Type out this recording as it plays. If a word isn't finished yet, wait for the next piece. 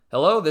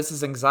Hello, this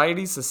is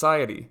Anxiety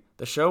Society,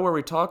 the show where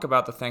we talk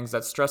about the things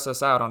that stress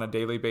us out on a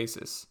daily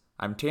basis.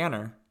 I'm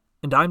Tanner.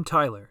 And I'm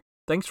Tyler.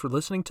 Thanks for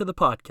listening to the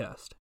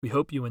podcast. We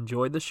hope you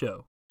enjoyed the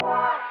show.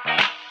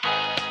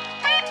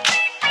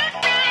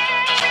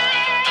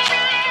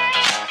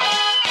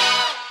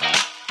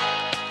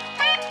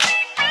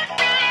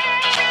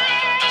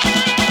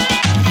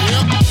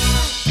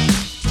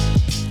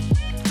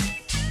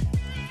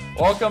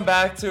 Welcome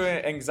back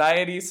to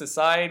Anxiety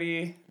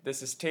Society.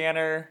 This is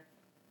Tanner.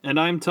 And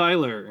I'm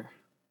Tyler.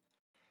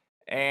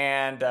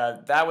 And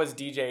that was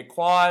DJ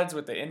Quads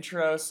with the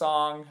intro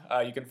song.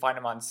 You can find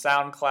him on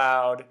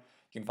SoundCloud, you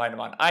can find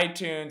him on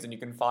iTunes, and you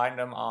can find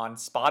him on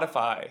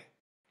Spotify.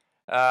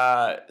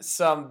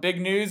 Some big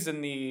news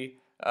in the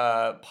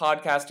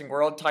podcasting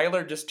world.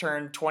 Tyler just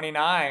turned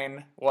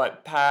 29.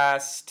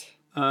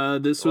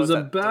 This was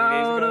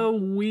about a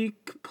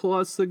week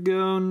plus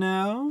ago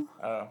now.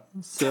 Oh.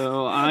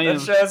 So That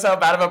shows how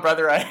bad of a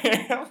brother I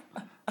am.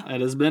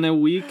 It has been a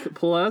week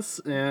plus,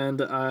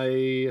 and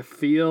I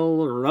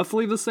feel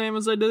roughly the same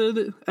as I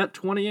did at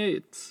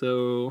 28,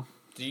 so...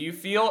 Do you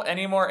feel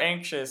any more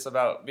anxious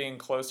about being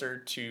closer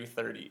to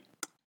 30?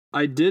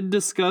 I did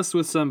discuss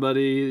with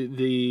somebody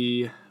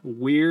the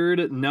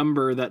weird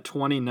number that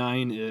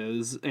 29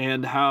 is,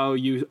 and how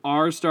you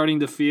are starting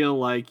to feel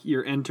like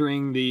you're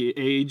entering the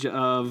age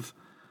of...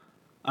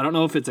 I don't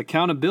know if it's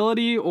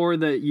accountability or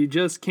that you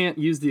just can't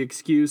use the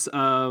excuse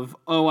of,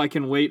 oh, I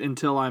can wait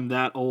until I'm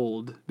that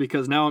old,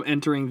 because now I'm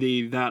entering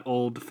the that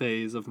old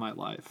phase of my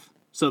life.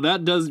 So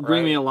that does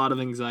bring me a lot of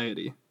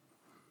anxiety.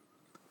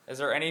 Is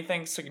there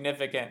anything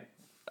significant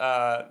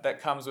that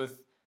comes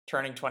with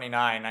turning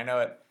 29? I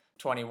know at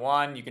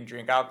 21 you can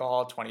drink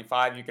alcohol,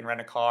 25 you can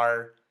rent a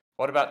car.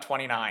 What about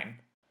 29?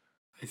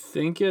 I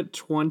think at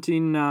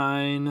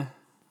 29...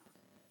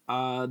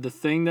 the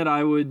thing that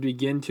I would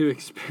begin to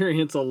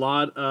experience a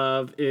lot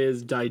of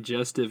is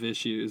digestive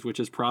issues, which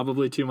is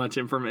probably too much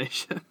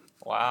information.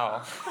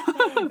 Wow.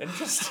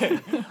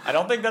 Interesting. I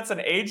don't think that's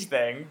an age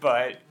thing,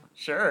 but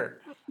sure.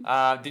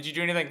 Did you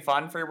do anything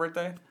fun for your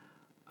birthday?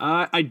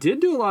 I did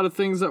do a lot of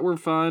things that were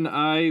fun.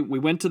 We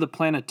went to the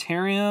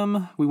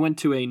planetarium. We went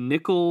to a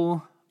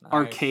nickel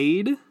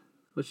arcade,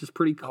 which is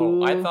pretty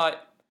cool. Oh,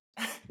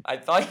 I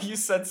thought you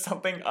said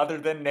something other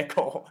than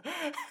nickel.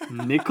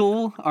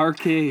 Nickel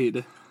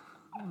arcade.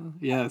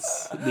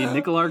 Yes, the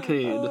nickel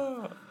arcade.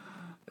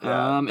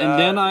 And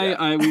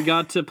then we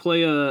got to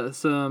play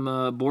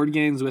some board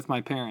games with my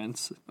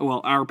parents.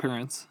 Well, our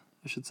parents,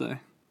 I should say.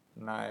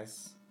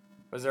 Nice.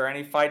 Was there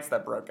any fights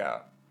that broke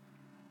out?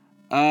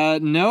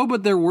 No,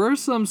 but there were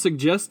some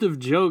suggestive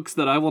jokes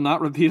that I will not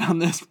repeat on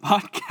this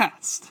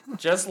podcast.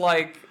 Just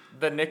like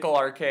the nickel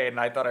arcade, and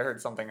I thought I heard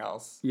something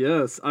else.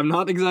 Yes, I'm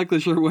not exactly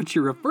sure what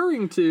you're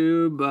referring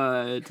to,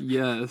 but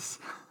yes.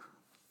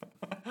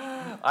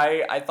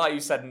 I thought you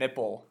said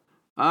nipple.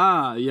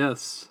 Ah,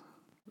 yes.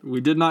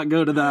 We did not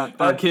go to that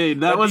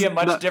arcade. That would be a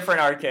much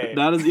different arcade.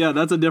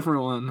 That's a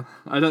different one.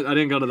 I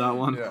didn't go to that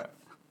one. Yeah.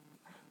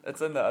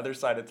 It's in the other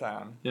side of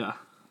town. Yeah.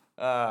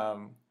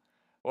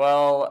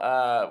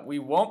 We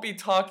won't be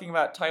talking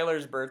about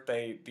Tyler's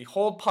birthday the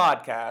whole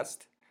podcast.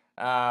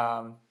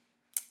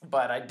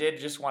 But I did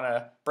just want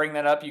to bring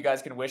that up. You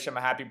guys can wish him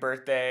a happy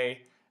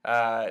birthday.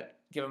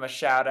 Give him a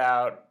shout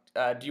out.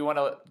 Do you want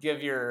to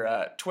give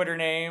your Twitter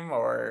name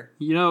or?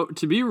 You know,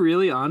 to be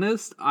really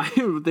honest,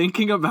 I'm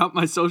thinking about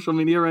my social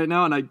media right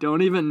now, and I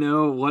don't even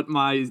know what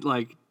my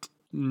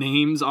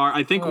names are.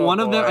 I think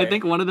one of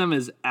them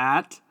is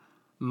at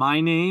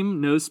my name,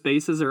 no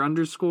spaces or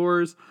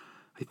underscores.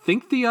 I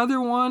think the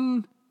other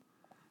one,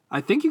 I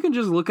think you can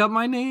just look up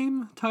my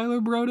name,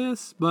 Tyler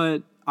Brodus,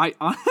 but I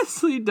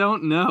honestly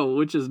don't know,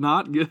 which is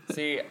not good.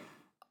 See,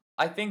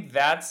 I think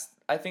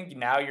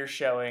now you're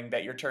showing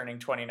that you're turning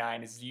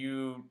 29 is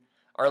you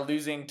are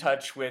losing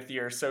touch with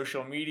your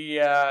social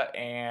media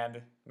and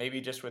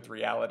maybe just with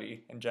reality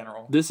in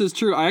general. This is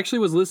true. I actually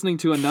was listening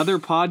to another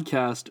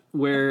podcast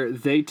where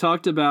they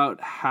talked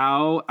about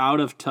how out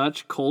of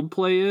touch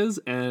Coldplay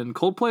is, and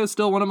Coldplay is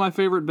still one of my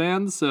favorite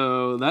bands,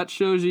 so that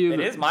shows you...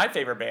 It is my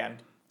favorite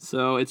band.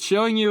 So it's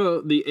showing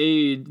you the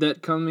age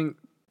that coming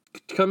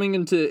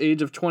into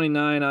age of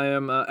 29, I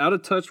am out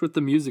of touch with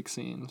the music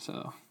scene,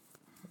 so...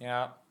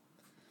 Yeah.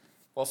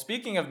 Well,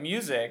 speaking of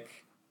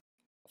music,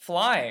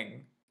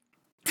 flying.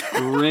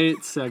 Great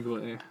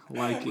segue.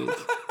 Like it.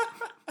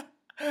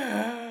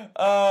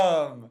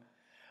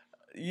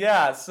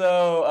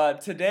 So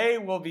today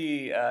we'll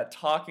be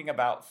talking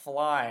about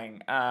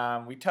flying.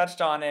 We touched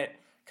on it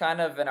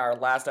kind of in our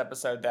last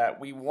episode that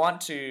we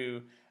want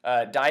to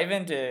dive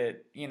into,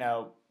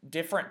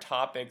 different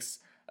topics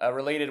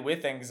related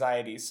with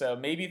anxiety. So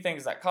maybe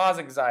things that cause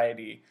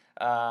anxiety,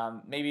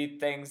 maybe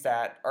things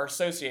that are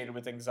associated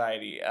with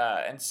anxiety.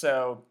 And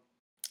so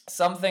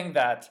something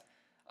that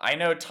I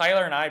know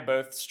Tyler and I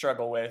both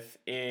struggle with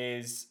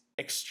is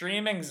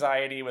extreme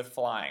anxiety with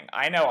flying.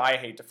 I know I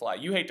hate to fly.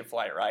 You hate to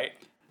fly, right?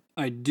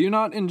 I do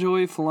not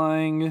enjoy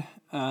flying,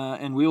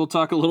 and we will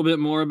talk a little bit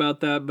more about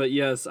that. But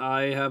yes,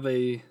 I have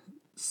a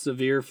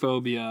severe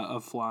phobia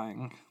of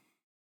flying.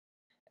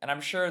 and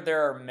I'm sure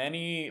there are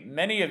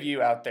many of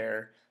you out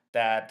there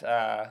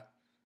that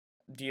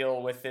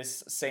deal with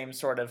this same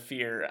sort of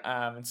fear.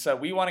 And so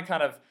we want to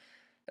kind of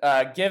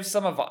give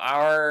some of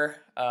our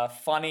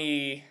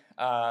funny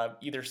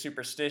either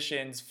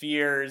superstitions,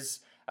 fears,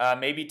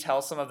 maybe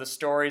tell some of the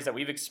stories that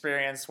we've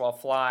experienced while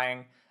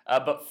flying.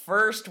 But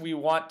first, we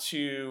want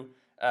to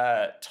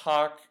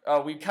talk.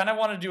 We kind of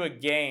want to do a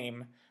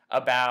game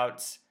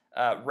about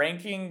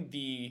ranking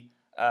the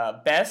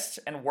best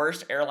and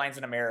worst airlines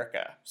in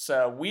America.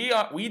 So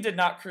we did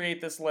not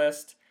create this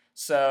list.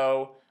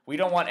 So we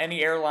don't want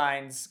any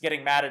airlines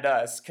getting mad at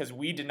us because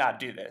we did not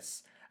do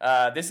this.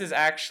 This is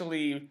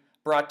actually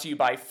brought to you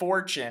by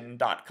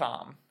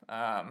Fortune.com.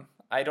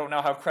 I don't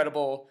know how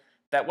credible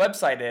that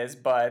website is,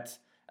 but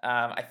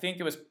I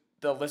think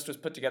the list was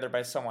put together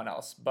by someone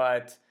else.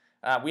 But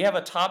we have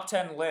a top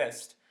 10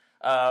 list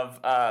of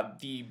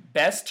the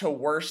best to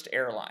worst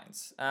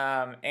airlines.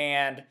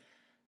 And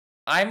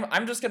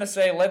I'm just gonna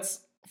say,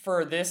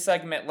 for this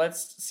segment,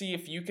 let's see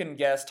if you can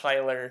guess,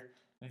 Tyler,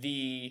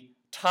 the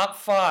top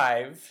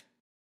 5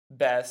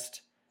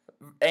 best,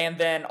 and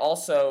then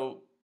also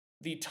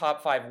the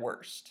top 5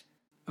 worst.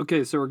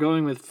 Okay, so we're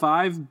going with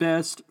 5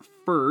 best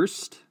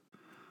first.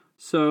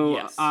 So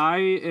Yes. I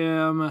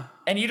am...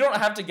 And you don't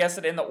have to guess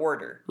it in the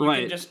order.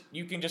 Right.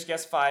 You can just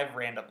guess 5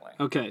 randomly.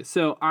 Okay,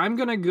 so I'm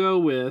going to go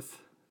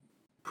with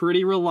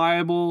pretty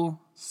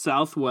reliable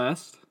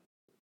Southwest.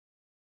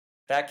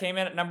 That came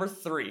in at number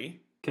 3.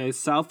 Okay,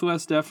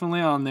 Southwest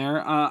definitely on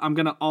there. I'm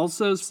going to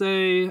also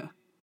say...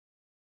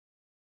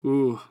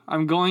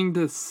 I'm going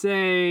to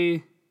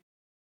say...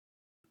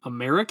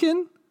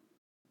 American?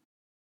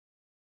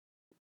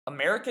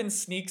 American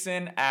sneaks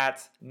in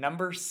at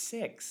number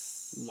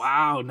 6.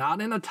 Wow,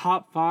 not in a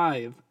top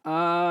 5.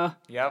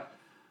 Yep.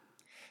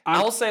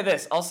 I'll say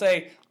this. I'll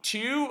say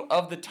 2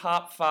 of the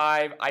top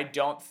 5 I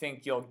don't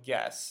think you'll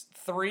guess.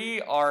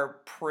 3 are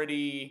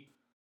pretty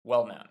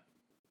well known.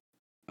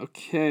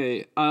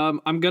 Okay,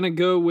 I'm going to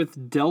go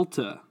with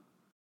Delta.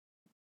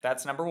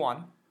 That's number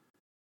 1.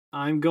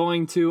 I'm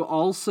going to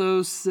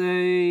also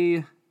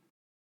say...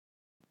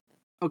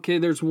 Okay,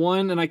 there's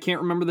one, and I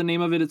can't remember the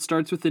name of it. It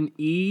starts with an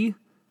E.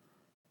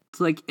 It's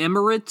like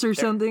Emirates or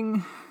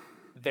something.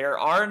 There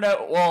are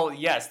no... Well,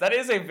 yes, that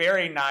is a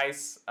very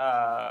nice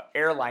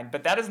airline,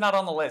 but that is not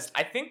on the list.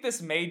 I think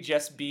this may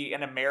just be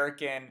an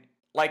American...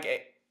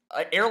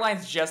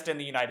 airlines just in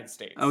the United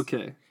States.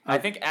 Okay. I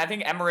think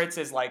Emirates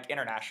is,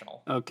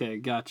 international. Okay,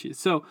 got you.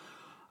 So,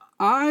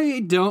 I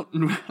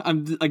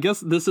guess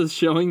this is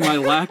showing my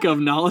lack of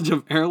knowledge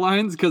of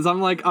airlines, because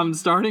I'm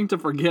starting to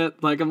forget.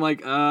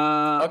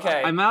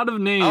 Okay. I'm out of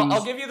names.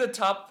 I'll give you the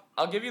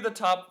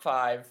top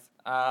 5.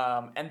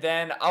 And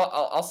then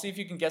I'll see if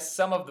you can guess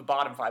some of the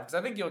bottom 5, because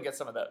I think you'll get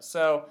some of those.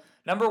 So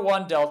number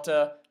 1,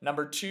 Delta.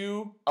 Number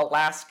 2,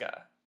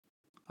 Alaska.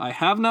 I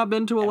have not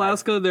been to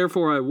Alaska,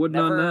 therefore I would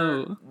not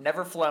know.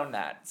 Never flown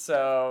that,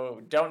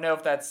 so don't know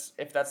if that's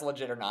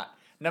legit or not.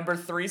 Number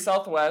 3,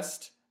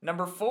 Southwest.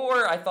 Number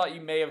 4, I thought you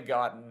may have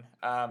gotten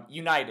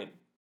United.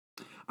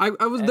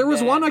 There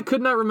was one I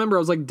could not remember. I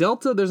was like,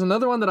 Delta. There's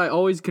another one that I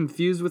always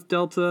confused with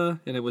Delta,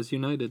 and it was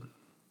United.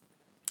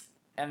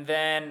 And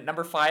then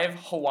number 5,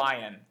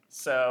 Hawaiian.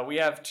 So we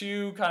have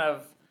 2 kind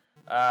of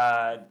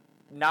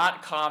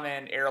not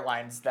common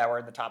airlines that were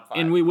in the top 5.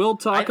 And we will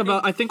talk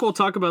I think we'll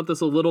talk about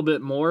this a little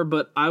bit more,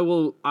 but I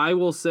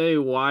will say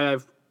why I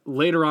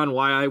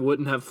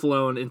wouldn't have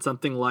flown in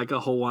something like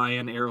a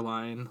Hawaiian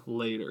airline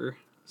later.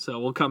 So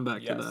we'll come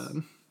back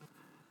to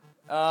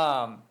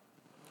that.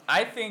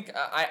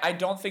 I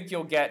don't think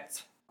you'll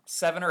get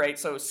 7 or 8.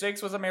 So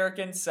 6 was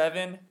American,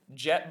 7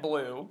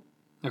 JetBlue.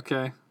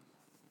 Okay.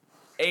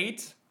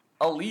 8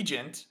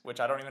 Allegiant, which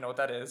I don't even know what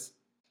that is.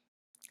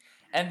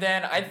 And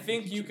then I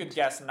think you could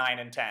guess 9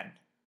 and 10.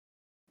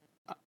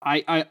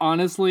 I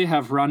honestly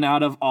have run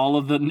out of all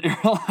of the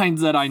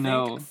airlines that I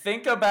know.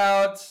 Think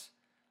about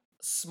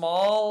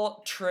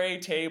small tray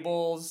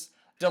tables,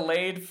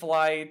 delayed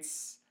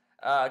flights,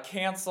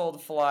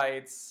 canceled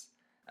flights,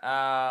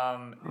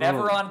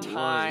 never on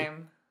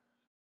time.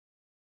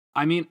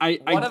 I mean,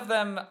 one of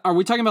them. Are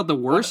we talking about the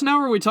worst now,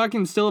 or are we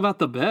talking still about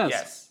the best?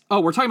 Yes. Oh,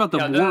 we're talking about the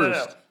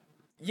worst. No.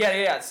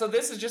 Yeah. So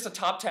this is just a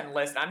top 10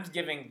 list. I'm just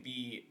giving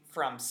the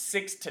from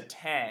 6 to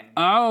 10.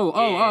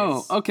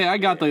 Oh. Okay, I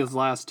got those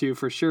last 2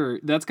 for sure.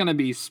 That's gonna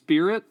be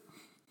Spirit.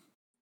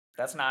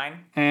 That's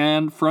 9.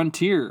 And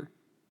Frontier.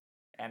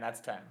 And that's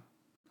 10.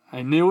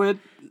 I knew it.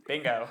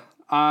 Bingo.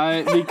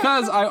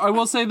 Because I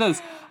will say this.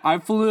 I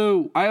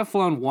have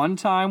flown one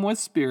time with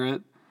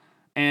Spirit,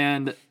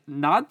 and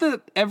not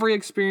that every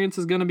experience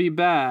is gonna be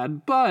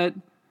bad, but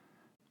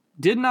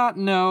did not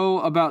know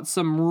about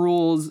some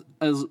rules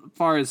as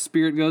far as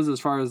Spirit goes, as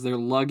far as their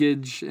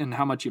luggage and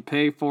how much you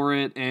pay for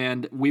it.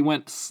 And we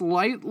went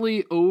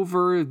slightly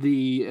over I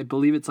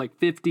believe it's like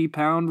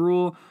 50-pound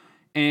rule,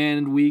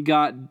 and we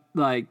got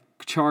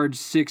charged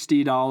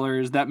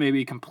 $60. That may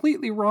be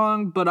completely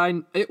wrong, but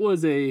it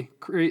was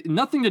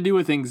nothing to do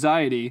with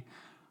anxiety.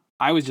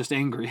 I was just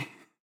angry.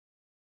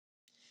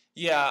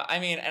 Yeah, I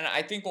mean, and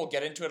I think we'll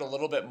get into it a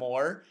little bit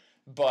more,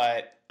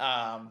 but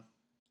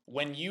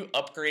when you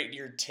upgrade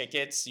your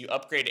tickets, you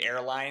upgrade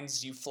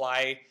airlines, you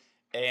fly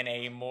in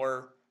a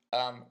more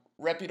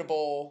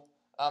reputable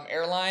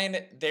airline,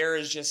 there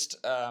is just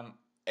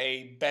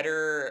a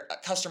better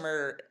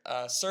customer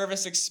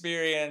service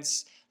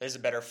experience. There's a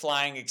better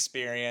flying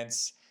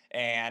experience.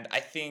 And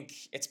I think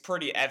it's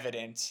pretty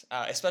evident,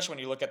 especially when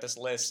you look at this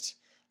list,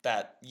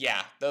 that,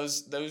 yeah,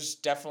 those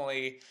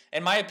definitely,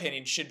 in my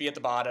opinion, should be at the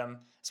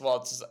bottom as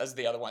well as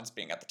the other ones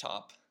being at the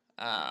top.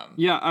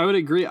 Yeah, I would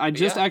agree. I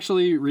just yeah.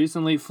 actually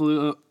recently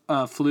flew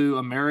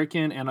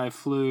American, and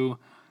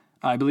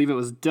I believe it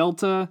was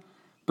Delta,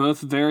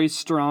 both very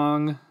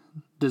strong,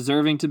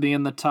 deserving to be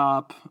in the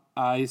top.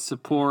 I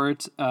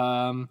support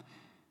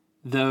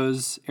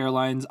those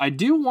airlines. I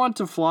do want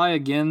to fly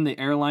again the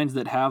airlines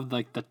that have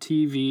like the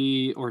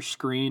TV or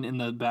screen in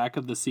the back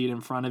of the seat in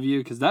front of you,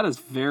 because that is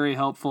very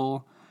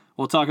helpful.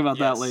 We'll talk about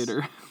that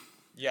later.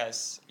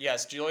 Yes.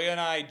 Julia and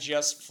I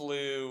just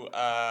flew.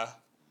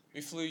 We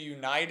flew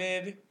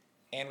United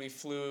and we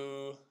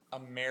flew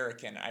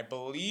American, I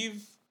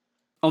believe.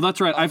 Oh,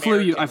 that's right. I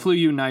flew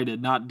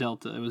United, not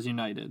Delta. It was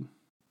United.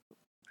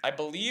 I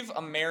believe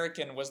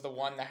American was the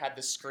one that had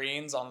the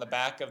screens on the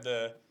back of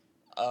the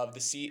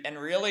seat. And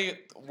really,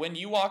 when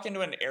you walk into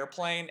an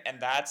airplane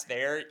and that's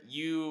there,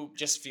 you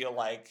just feel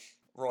like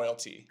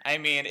royalty. I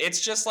mean,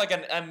 it's just like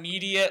an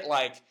immediate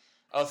like,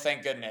 oh,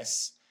 thank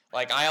goodness.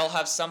 Like, I'll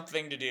have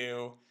something to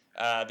do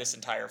this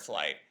entire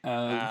flight.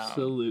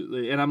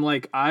 Absolutely. And I'm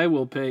like, I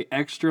will pay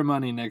extra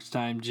money next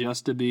time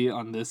just to be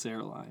on this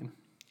airline.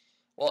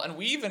 Well, and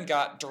we even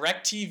got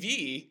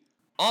DirecTV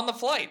on the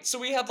flight. So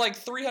we had like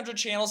 300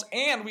 channels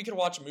and we could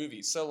watch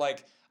movies. So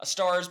like A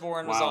Star Is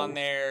Born was on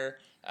there.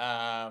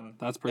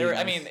 That's pretty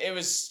nice. it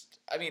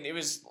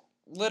was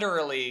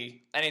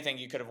literally anything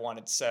you could have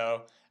wanted.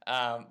 So,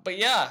 but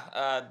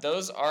yeah,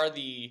 those are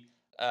the,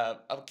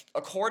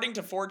 according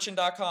to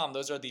Fortune.com,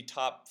 those are the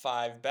top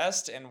 5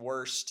 best and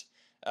worst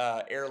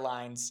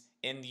airlines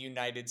in the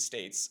United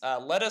States.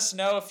 Let us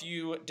know if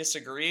you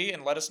disagree,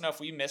 and let us know if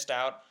we missed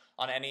out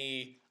on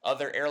any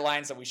other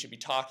airlines that we should be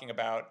talking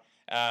about.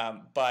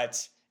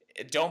 But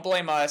don't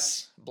blame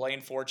us,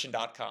 blame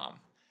Fortune.com.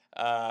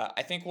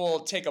 I think we'll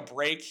take a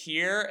break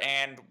here,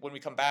 and when we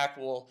come back,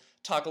 we'll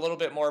talk a little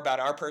bit more about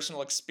our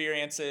personal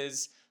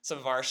experiences, some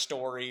of our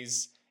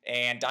stories,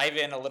 and dive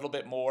in a little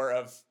bit more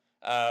of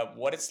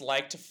what it's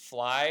like to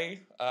fly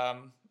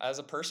as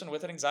a person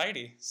with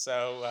anxiety.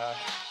 So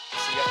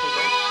see you after the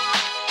break.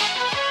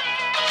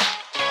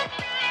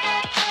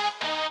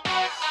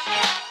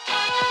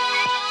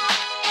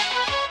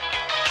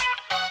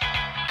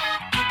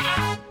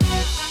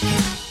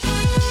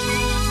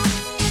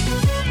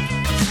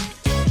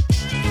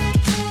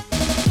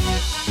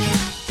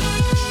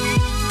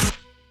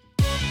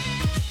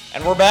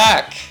 And we're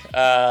back.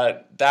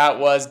 That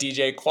was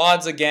DJ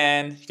Quads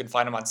again. You can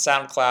find him on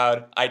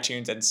SoundCloud,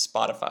 iTunes, and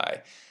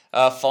Spotify.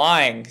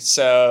 Flying.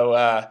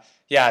 So,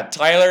 yeah,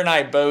 Tyler and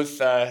I both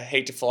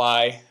hate to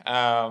fly.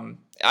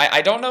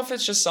 I don't know if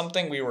it's just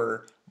something we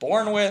were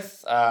born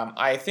with.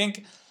 I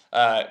think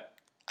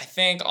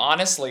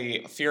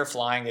honestly, fear of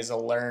flying is a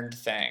learned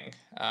thing.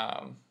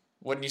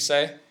 Wouldn't you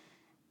say?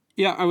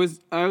 Yeah, I was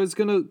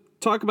gonna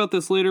talk about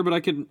this later, but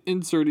I can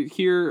insert it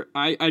here.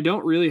 I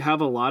don't really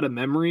have a lot of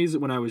memories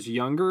when I was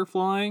younger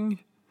flying.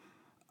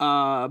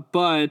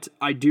 But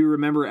I do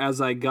remember as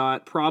I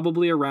got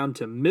probably around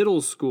to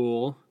middle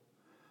school,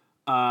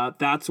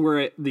 that's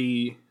where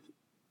the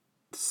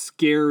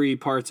scary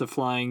parts of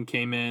flying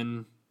came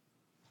in.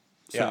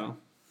 So. Yeah.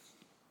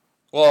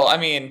 Well, I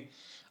mean,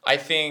 I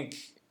think,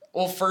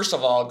 first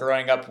of all,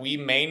 growing up, we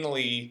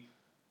mainly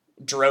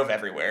drove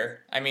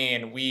everywhere. I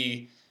mean,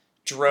 we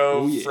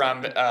drove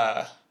from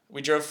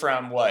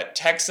what,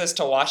 Texas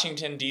to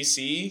Washington,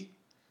 D.C.?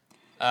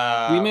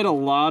 We made a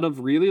lot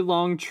of really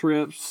long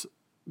trips.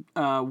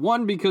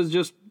 One, because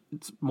just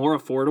it's more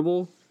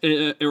affordable,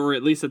 or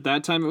at least at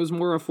that time it was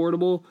more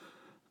affordable.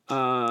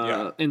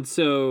 And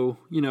so,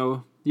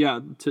 to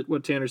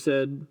what Tanner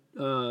said,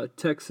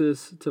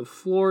 Texas to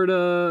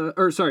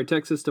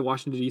Texas to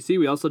Washington, D.C.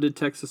 We also did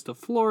Texas to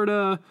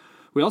Florida.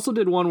 We also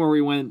did one where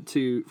we went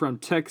from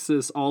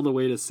Texas all the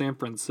way to San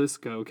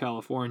Francisco,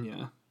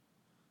 California.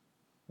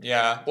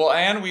 Yeah. Well,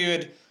 and we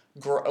would,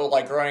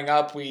 growing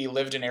up, we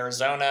lived in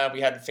Arizona.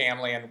 We had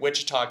family in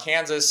Wichita,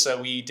 Kansas,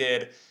 so we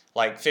did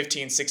like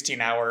 15,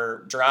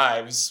 16-hour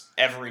drives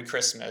every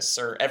Christmas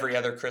or every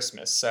other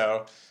Christmas.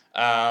 So,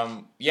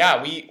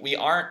 we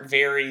aren't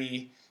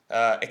very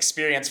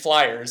experienced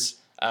flyers.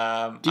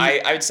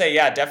 I would say,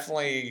 yeah,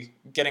 definitely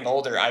getting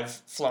older, I've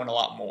flown a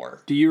lot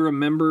more. Do you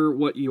remember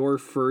what your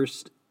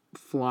first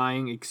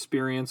flying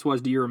experience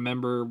was? Do you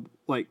remember,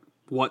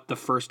 what the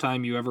first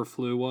time you ever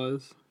flew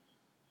was?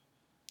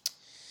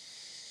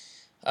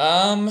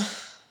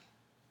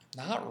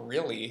 Not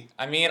really.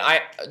 I mean,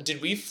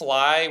 did we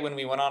fly when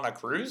we went on a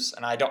cruise?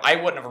 And I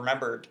wouldn't have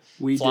remembered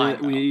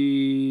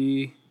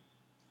flying.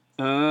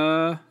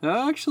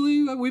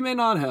 Actually, we may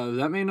not have.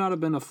 That may not have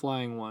been a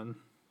flying one.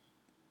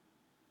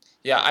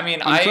 Yeah, I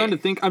mean,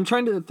 I'm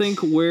trying to think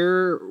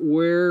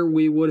where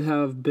we would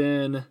have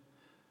been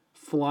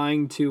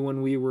flying to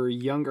when we were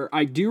younger.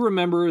 I do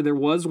remember there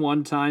was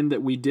one time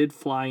that we did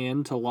fly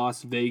into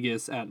Las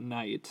Vegas at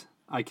night.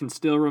 I can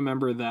still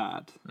remember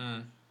that.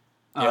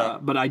 Yeah.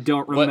 But I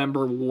don't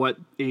remember what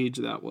age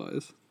that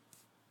was.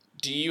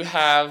 Do you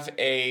have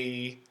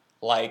a,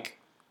 like,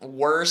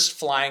 worst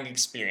flying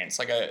experience?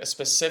 Like a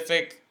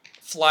specific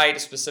flight, a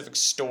specific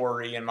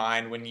story in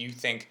mind when you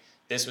think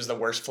this was the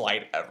worst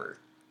flight ever?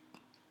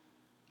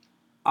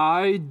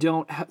 I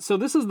don't so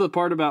this is the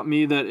part about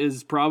me that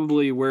is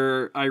probably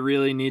where I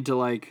really need to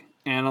like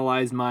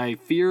analyze my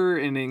fear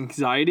and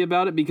anxiety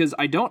about it, because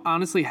I don't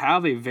honestly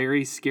have a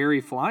very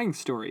scary flying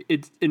story.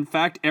 It's in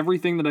fact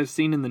everything that I've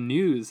seen in the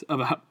news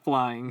about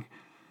flying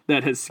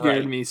that has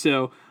scared me.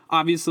 So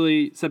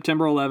obviously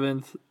September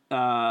 11th,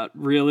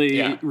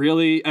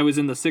 really I was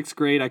in the 6th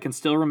grade. I can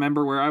still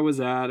remember where I was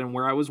at and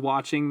where I was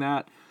watching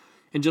that,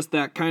 and just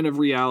that kind of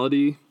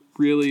reality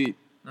really.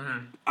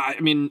 I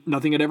mean,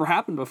 nothing had ever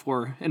happened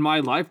before in my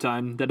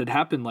lifetime that had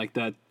happened like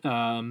that.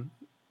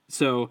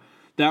 So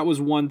that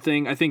was one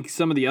thing. I think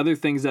some of the other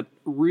things that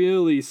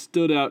really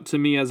stood out to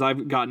me as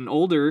I've gotten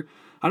older,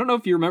 I don't know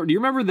if you remember. Do you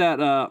remember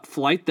that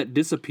flight that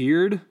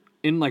disappeared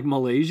in like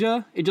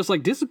Malaysia? It just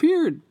like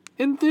disappeared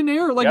in thin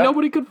air. Like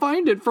nobody could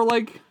find it for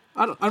like,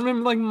 I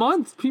remember like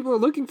months. People are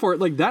looking for it.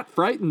 Like that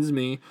frightens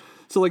me.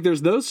 So like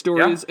there's those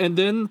stories, and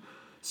then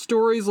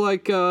stories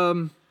like,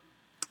 oh,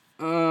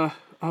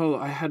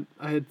 I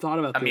had thought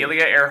about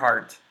Amelia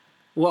Earhart.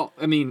 Well,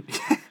 I mean,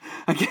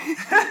 I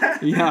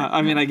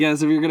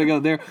guess if you're gonna go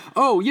there.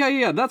 Oh,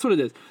 yeah, that's what it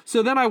is.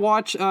 So then I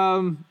watch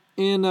I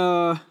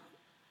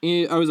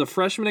was a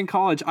freshman in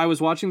college. I was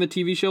watching the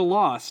TV show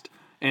Lost,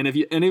 and if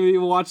any of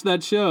you watch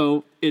that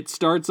show, it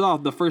starts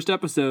off the first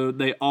episode.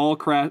 They all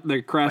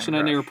they're crashing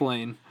an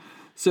airplane.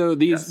 So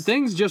these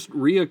things just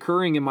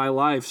reoccurring in my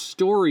life,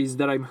 stories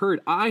that I've heard.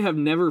 I have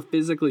never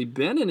physically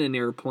been in an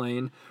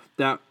airplane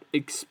that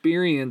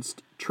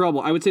experienced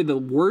trouble. I would say the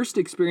worst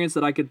experience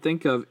that I could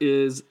think of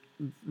is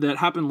that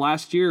happened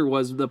last year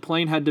was the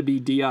plane had to be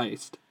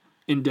de-iced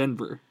in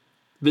Denver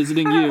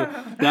visiting you.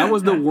 That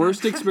was the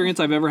worst experience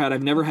I've ever had.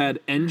 I've never had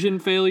engine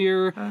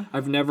failure.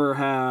 I've never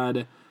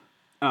had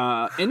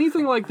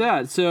anything like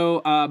that.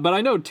 So, but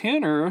I know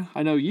Tanner,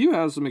 I know you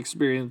have some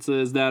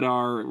experiences that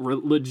are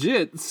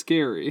legit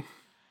scary.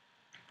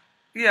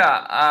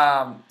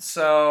 Yeah.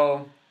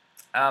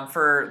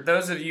 For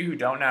those of you who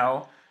don't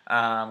know,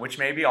 which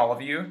may be all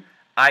of you,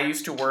 I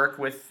used to work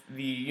with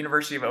the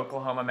University of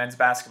Oklahoma men's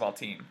basketball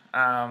team.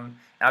 I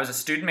was a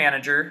student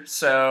manager,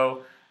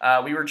 so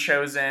we were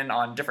chosen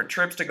on different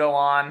trips to go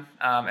on,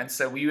 and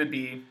so we would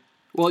be.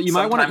 Well, you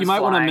might want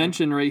to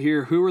mention right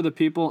here who were the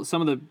people,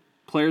 some of the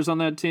players on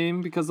that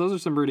team, because those are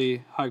some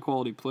pretty high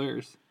quality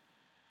players.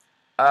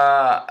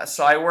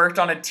 So I worked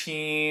on a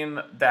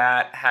team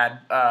that had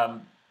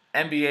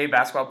NBA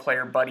basketball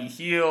player Buddy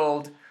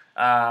Hield,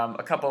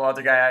 a couple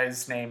other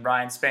guys named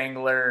Ryan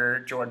Spangler,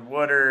 Jordan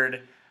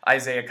Woodard,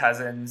 Isaiah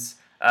Cousins,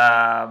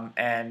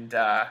 and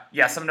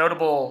some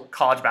notable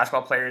college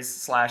basketball players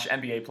 /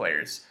 NBA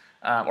players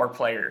or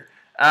player.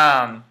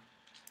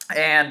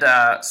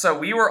 So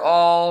we were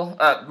all,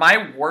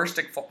 my worst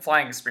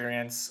flying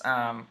experience,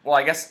 well,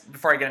 I guess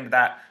before I get into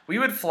that, we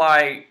would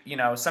fly,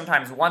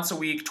 sometimes once a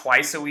week,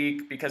 twice a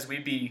week, because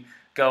we'd be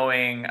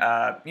going,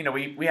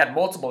 we had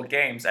multiple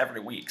games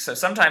every week. So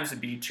sometimes it'd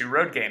be 2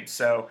 road games.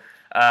 So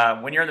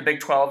when you're in the Big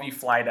 12, you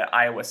fly to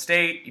Iowa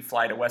State, you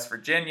fly to West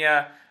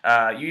Virginia,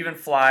 you even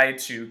fly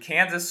to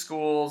Kansas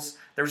schools.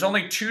 There was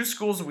only 2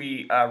 schools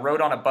we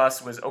rode on a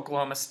bus, was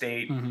Oklahoma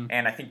State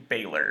and I think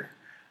Baylor.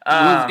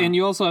 And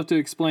you also have to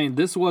explain,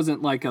 this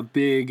wasn't like a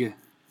big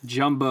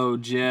jumbo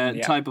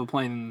jet type of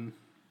plane.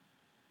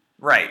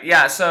 Right,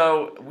 yeah,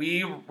 so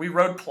we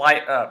rode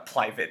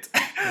private.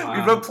 Wow.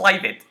 We rode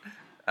private.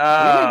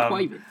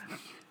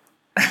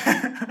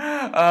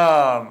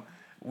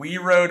 We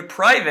rode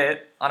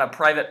private on a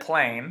private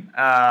plane,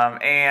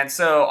 and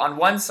so on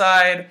one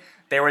side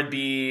there would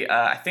be,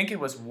 I think it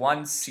was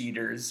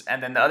 1-seaters,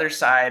 and then the other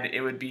side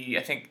it would be,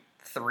 I think,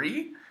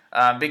 3,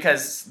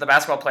 because the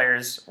basketball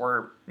players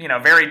were,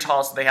 very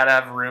tall, so they had to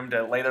have room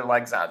to lay their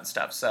legs out and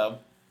stuff. So,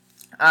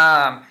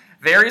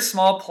 very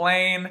small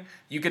plane.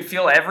 You could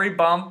feel every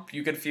bump.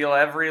 You could feel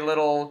every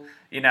little,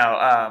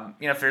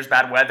 if there's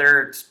bad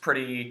weather, it's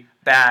pretty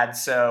bad.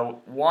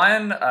 So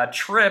one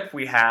trip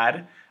we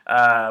had,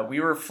 we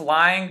were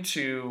flying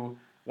to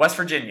West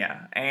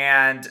Virginia,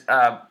 and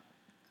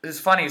it's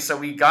funny. So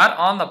we got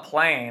on the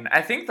plane.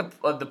 I think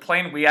the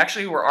plane, we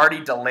actually were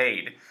already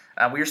delayed.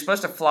 We were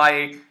supposed to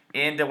fly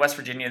into West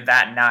Virginia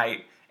that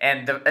night,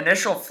 and the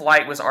initial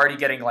flight was already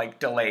getting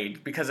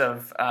delayed because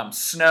of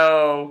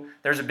snow.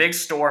 There's a big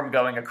storm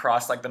going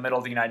across the middle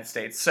of the United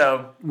States.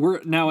 So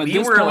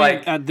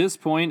at this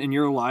point in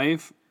your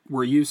life,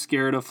 were you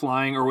scared of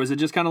flying, or was it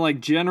just kind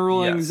of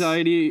general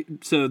anxiety?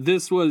 So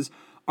this was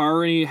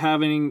already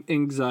having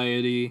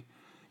anxiety.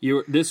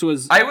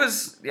 I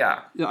was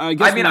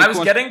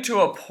getting to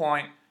a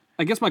point.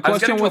 I guess my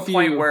question with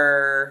you.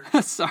 Where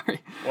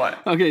sorry. What?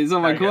 Okay, so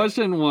my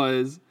question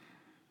was,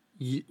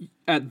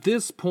 at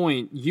this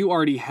point, you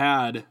already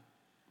had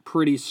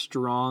pretty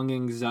strong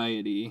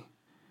anxiety.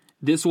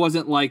 This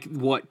wasn't like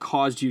what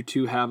caused you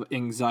to have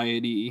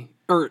anxiety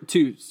or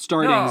to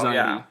start anxiety.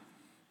 Yeah.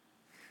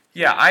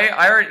 Yeah,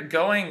 I already,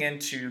 going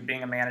into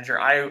being a manager,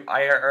 I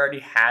already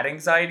had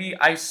anxiety.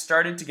 I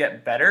started to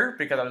get better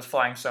because I was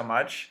flying so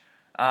much.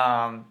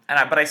 But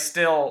I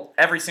still,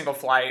 every single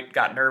flight,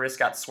 got nervous,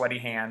 got sweaty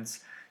hands,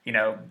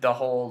 the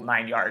whole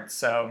 9 yards.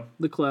 So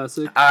The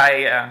classic.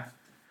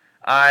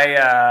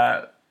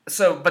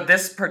 but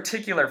this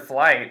particular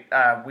flight,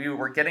 we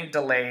were getting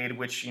delayed,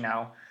 which,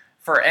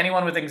 for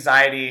anyone with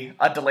anxiety,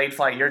 a delayed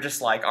flight, you're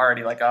just like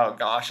already like, oh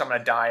gosh, I'm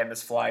gonna die in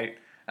this flight.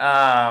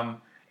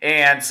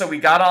 And so we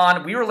got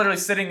on. We were literally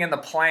sitting in the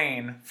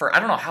plane for I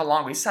don't know how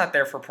long. We sat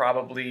there for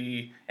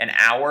probably an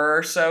hour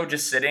or so,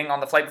 just sitting on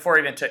the flight before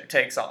it even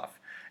takes off.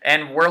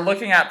 And we're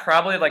looking at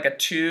probably like a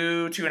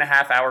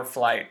 2.5 hour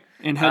flight.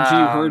 And had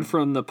you heard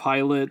from the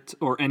pilot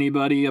or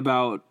anybody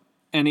about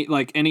any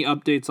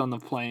updates on the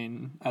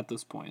plane at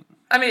this point?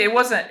 I mean, it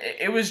wasn't.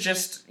 It was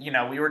just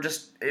we were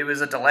just. It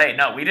was a delay.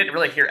 No, we didn't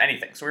really hear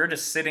anything. So we were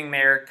just sitting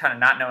there, kind of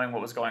not knowing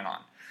what was going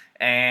on.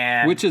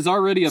 And which is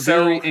already a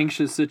very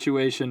anxious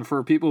situation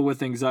for people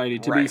with anxiety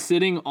to be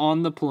sitting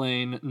on the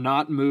plane,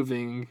 not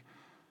moving.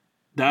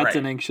 That's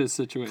an anxious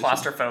situation.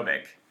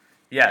 Claustrophobic,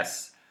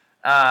 yes.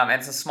 And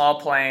it's a small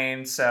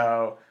plane,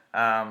 so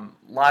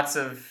lots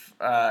of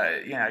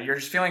you're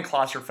just feeling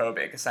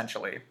claustrophobic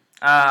essentially.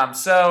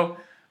 So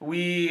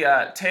we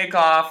take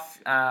off,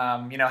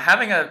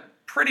 having a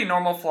pretty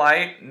normal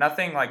flight,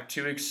 nothing like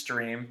too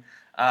extreme,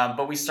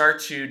 but we start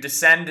to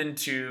descend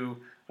into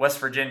West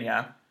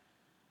Virginia.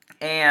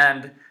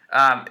 And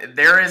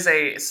there is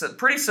a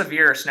pretty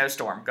severe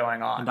snowstorm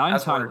going on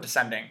as we're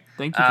descending.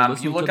 Thank you for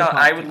listening to the podcast.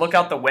 I would look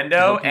out the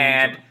window,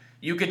 and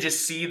you could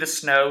just see the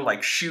snow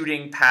like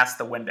shooting past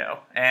the window,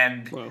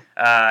 and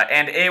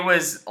it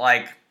was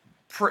like,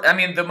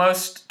 the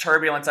most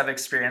turbulence I've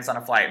experienced on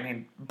a flight. I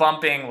mean,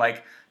 bumping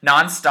like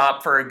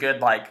nonstop for a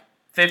good like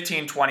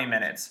 15, 20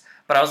 minutes.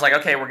 But I was like,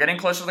 okay, we're getting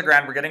closer to the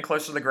ground. We're getting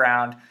closer to the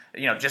ground.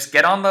 Just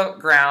get on the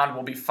ground.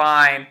 We'll be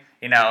fine.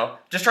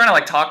 Just trying to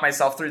like talk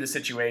myself through the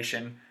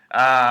situation.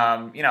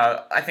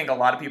 I think a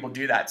lot of people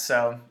do that.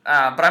 So,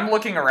 but I'm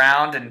looking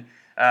around, and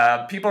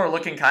people are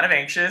looking kind of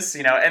anxious,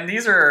 and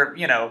these are,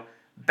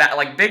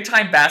 like big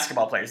time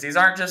basketball players. These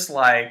aren't just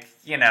like,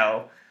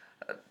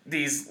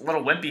 these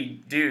little wimpy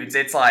dudes.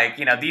 It's like,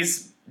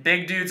 these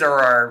big dudes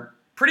are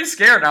pretty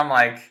scared. And I'm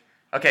like,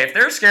 okay, if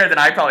they're scared, then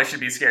I probably should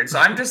be scared. So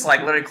I'm just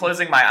like literally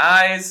closing my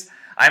eyes.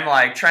 I'm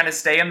like trying to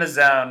stay in the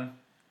zone.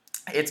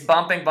 It's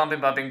bumping,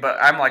 but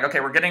I'm like, okay,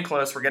 we're getting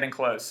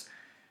close.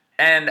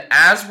 And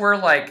as we're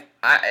like,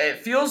 it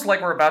feels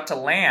like we're about to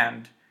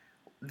land,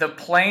 the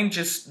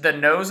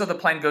nose of the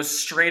plane goes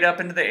straight up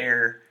into the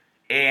air,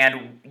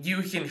 and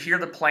you can hear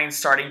the plane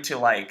starting to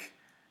like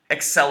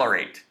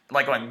accelerate,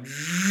 like going,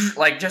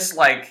 like just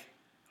like,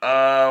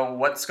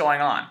 what's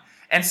going on?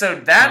 And so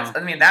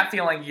that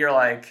feeling, you're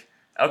like,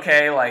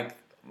 okay, like,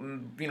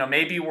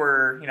 maybe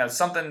we're,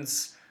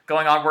 something's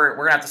going on. We're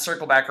gonna have to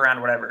circle back around,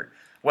 whatever.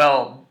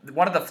 Well,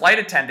 one of the flight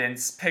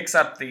attendants picks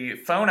up the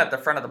phone at the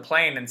front of the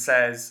plane and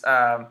says,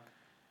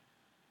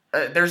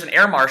 there's an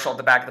air marshal at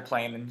the back of the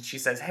plane, and she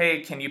says,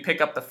 hey, can you pick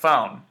up the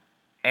phone?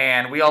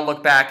 And we all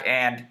look back,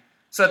 and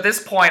so at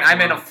this point, I'm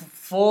in a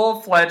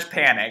full-fledged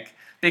panic,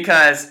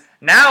 because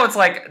now it's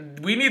like,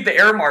 we need the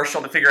air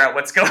marshal to figure out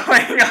what's going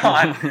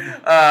on.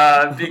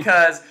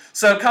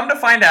 So come to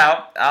find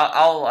out,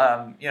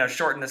 I'll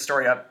shorten the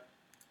story up.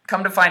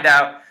 Come to find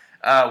out,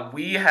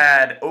 we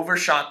had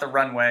overshot the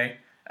runway.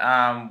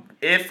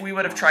 If we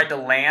would have tried to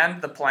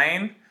land the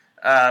plane,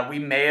 we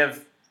may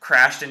have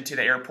crashed into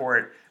the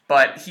airport.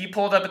 But he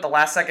pulled up at the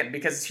last second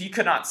because he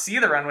could not see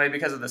the runway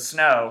because of the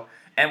snow.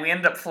 And we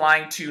ended up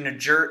flying to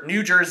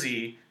New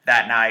Jersey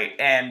that night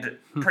and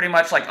pretty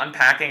much like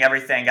unpacking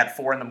everything at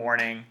 4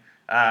 a.m.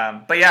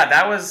 But yeah,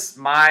 that was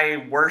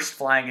my worst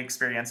flying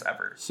experience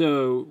ever.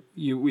 So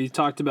we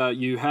talked about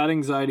you had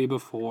anxiety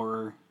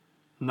before,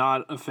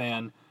 not a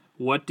fan.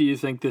 What do you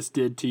think this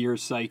did to your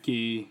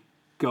psyche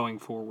going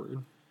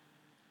forward?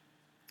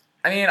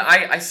 I mean,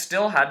 I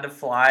still had to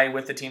fly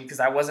with the team because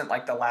I wasn't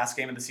like the last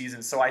game of the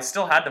season. So I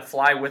still had to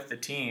fly with the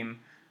team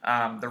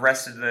the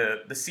rest of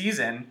the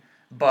season.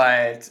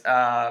 But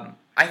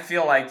I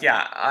feel like,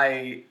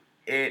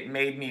 it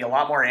made me a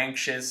lot more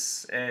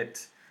anxious.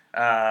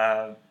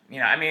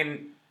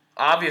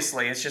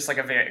 Obviously it's just like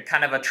a very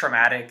kind of a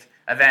traumatic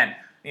event.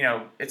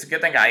 It's a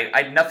good thing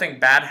nothing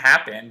bad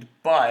happened,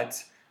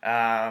 but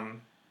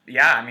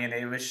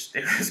it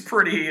was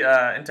pretty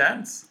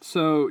intense.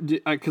 So,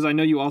 because I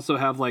know you also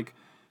have like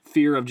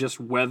fear of just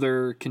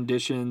weather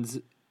conditions,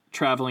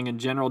 traveling in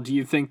general. Do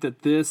you think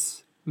that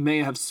this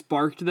may have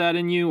sparked that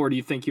in you, or do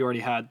you think you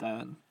already had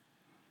that?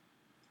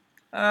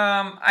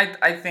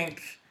 I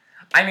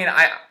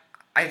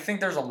think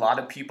there's a lot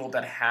of people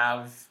that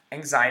have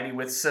anxiety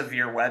with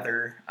severe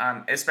weather,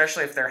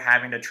 especially if they're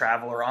having to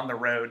travel or on the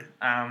road.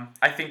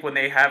 I think when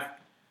they have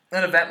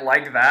an event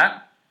like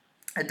that,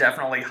 it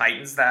definitely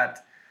heightens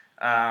that,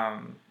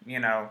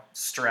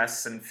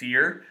 stress and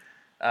fear.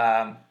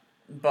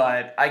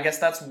 But I guess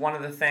that's one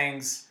of the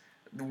things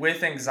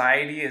with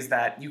anxiety is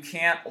that you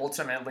can't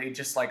ultimately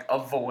just like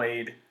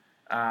avoid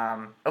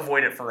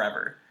it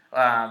forever.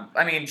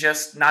 I mean,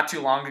 just not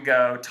too long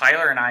ago,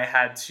 Tyler and I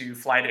had to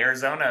fly to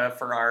Arizona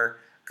for our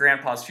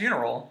grandpa's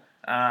funeral,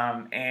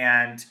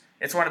 and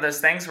it's one of those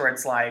things where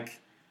it's like,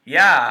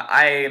 yeah,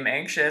 I am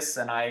anxious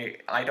and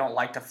I don't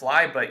like to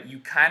fly, but you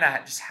kind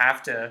of just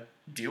have to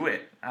do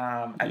it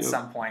at Yep.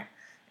 some point.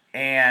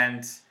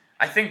 And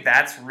I think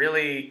that's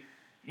really,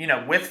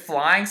 with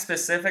flying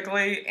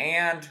specifically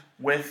and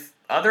with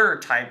other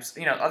types,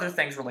 other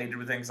things related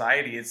with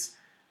anxiety, it's,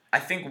 I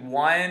think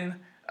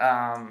one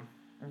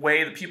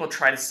way that people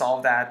try to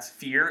solve that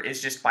fear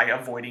is just by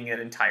avoiding it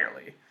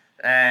entirely.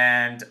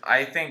 And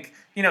I think,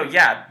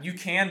 yeah, you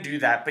can do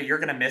that, but you're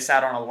going to miss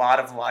out on a lot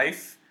of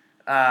life.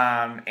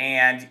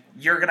 And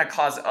you're going to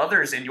cause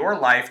others in your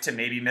life to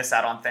maybe miss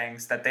out on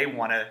things that they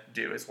want to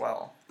do as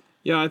well.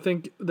 Yeah, I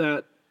think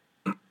that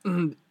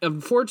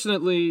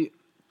unfortunately,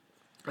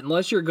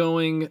 unless you're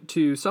going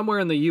to somewhere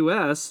in the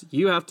U.S.,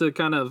 you have to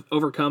kind of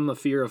overcome the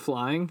fear of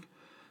flying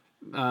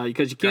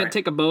because you can't Right.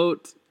 take a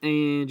boat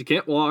and you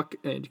can't walk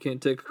and you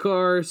can't take a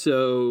car.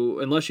 So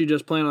unless you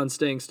just plan on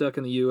staying stuck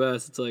in the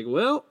U.S., it's like,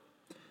 well,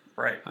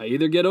 Right. I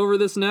either get over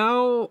this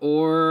now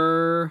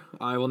or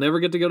I will never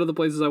get to go to the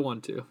places I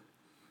want to.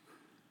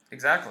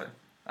 Exactly.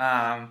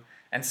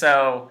 And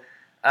so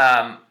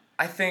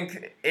I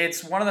think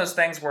it's one of those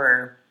things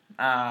where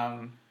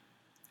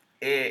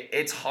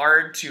it's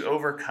hard to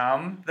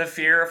overcome the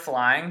fear of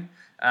flying.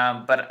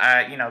 But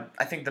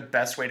I think the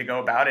best way to go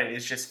about it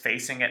is just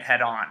facing it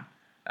head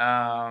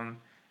on.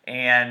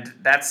 And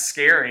that's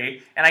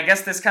scary. And I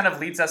guess this kind of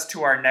leads us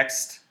to our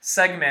next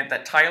segment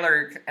that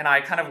Tyler and I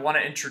kind of want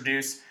to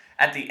introduce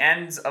at the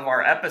ends of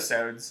our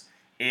episodes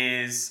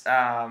is,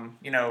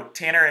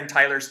 Tanner and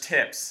Tyler's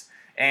tips.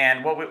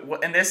 And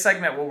in this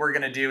segment, what we're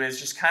going to do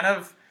is just kind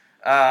of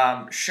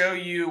show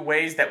you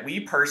ways that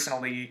we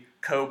personally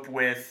cope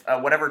with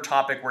whatever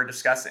topic we're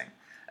discussing.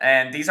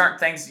 And these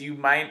aren't things you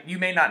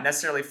may not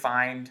necessarily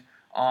find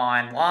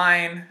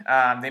online.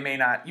 You may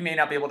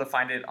not be able to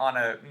find it on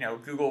a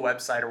Google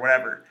website or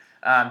whatever.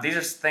 These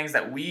are things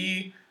that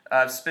we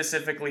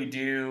specifically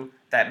do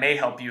that may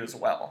help you as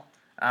well.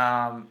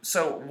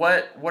 So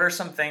what are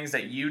some things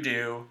that you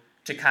do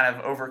to kind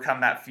of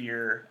overcome that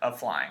fear of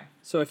flying?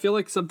 So I feel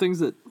like some things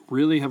that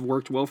really have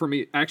worked well for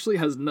me actually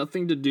has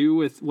nothing to do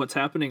with what's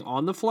happening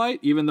on the flight,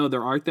 even though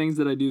there are things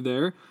that I do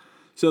there.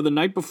 So the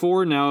night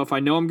before now, if I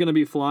know I'm going to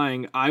be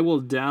flying, I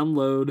will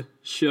download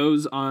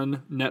shows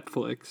on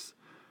Netflix.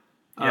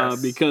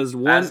 Yes, Because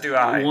as do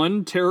I.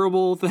 one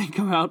terrible thing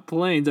about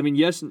planes, I mean,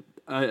 yes,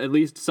 at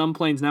least some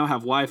planes now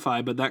have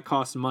Wi-Fi, but that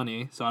costs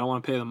money, so I don't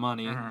want to pay the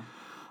money.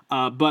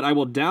 But I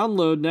will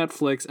download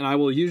Netflix, and I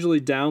will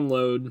usually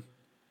download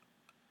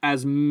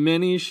as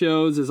many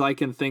shows as I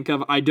can think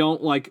of. I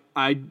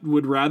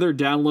would rather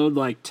download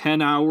like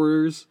 10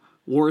 hours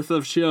worth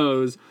of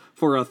shows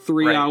for a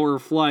 3-hour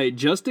flight,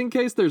 just in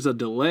case there's a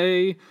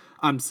delay.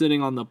 I'm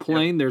sitting on the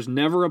plane. Yep. There's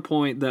never a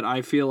point that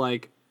I feel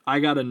like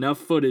I got enough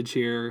footage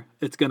here.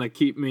 It's going to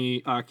keep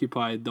me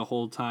occupied the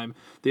whole time.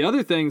 The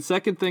other thing,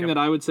 second thing that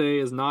I would say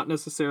is not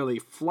necessarily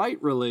flight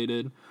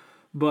related,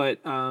 but,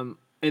 and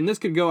this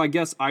could go, I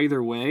guess,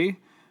 either way,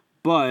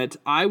 but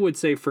I would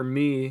say for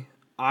me,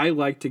 I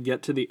like to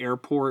get to the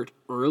airport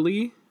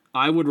early.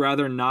 I would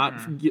rather not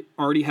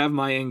already have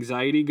my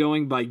anxiety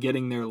going by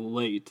getting there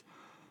late,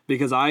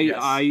 because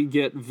I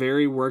get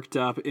very worked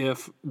up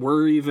if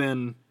we're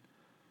even,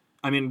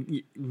 I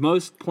mean,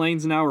 most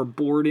planes now are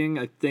boarding,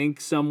 I think,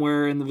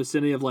 somewhere in the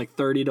vicinity of like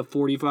 30 to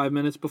 45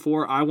 minutes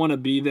before. I want to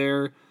be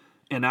there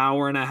an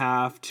hour and a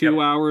half,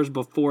 2 hours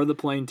before the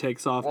plane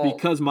takes off,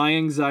 because my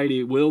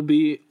anxiety will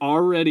be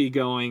already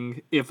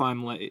going if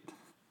I'm late.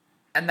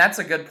 And that's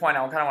a good point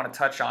I kind of want to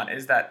touch on,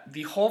 is that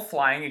the whole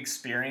flying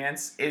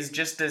experience is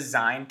just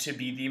designed to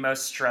be the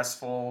most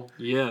stressful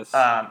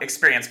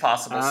experience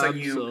possible.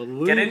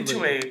 Absolutely.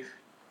 So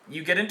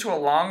you get into a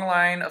long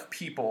line of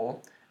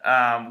people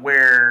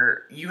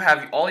where you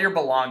have all your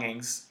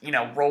belongings,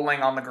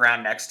 rolling on the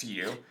ground next to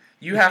you.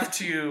 You have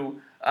to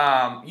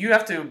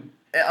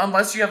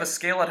unless you have a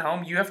scale at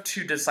home, you have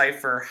to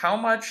decipher how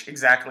much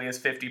exactly is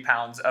 50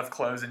 pounds of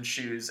clothes and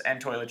shoes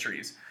and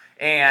toiletries.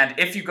 And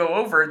if you go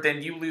over,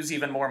 then you lose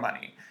even more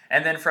money.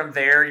 And then from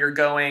there, you're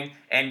going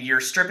and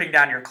you're stripping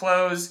down your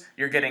clothes.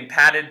 You're getting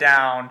patted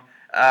down.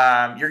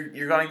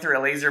 You're going through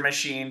a laser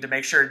machine to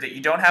make sure that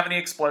you don't have any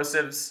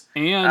explosives.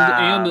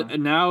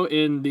 And now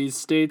in these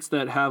states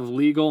that have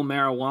legal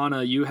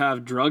marijuana, you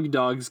have drug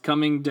dogs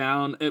coming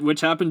down,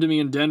 which happened to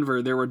me in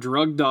Denver. There were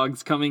drug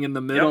dogs coming in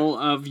the middle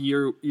of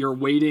your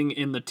waiting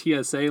in the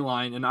TSA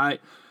line, and I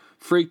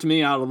freaked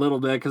me out a little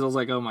bit because I was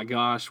like, oh my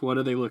gosh, what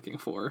are they looking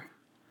for?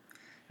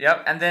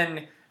 Yep, and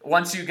then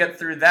once you get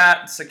through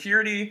that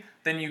security,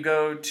 then you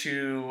go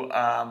to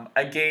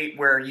a gate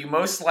where you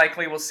most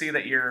likely will see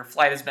that your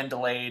flight has been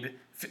delayed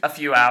a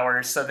few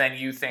hours. So then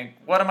you think,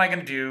 what am I going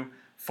to do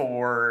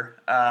for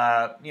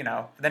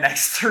the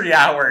next 3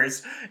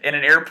 hours in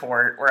an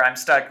airport where I'm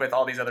stuck with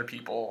all these other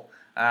people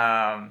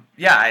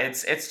Yeah,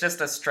 it's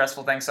just a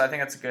stressful thing. So I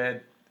think that's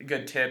a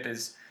good tip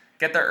is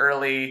get there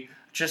early.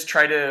 Just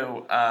try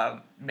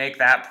to make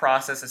that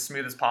process as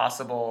smooth as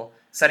possible,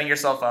 setting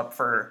yourself up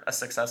for a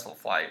successful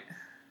flight.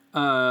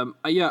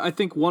 Yeah, I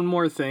think one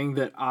more thing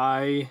that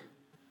I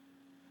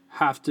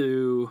have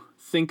to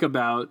think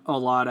about a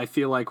lot, I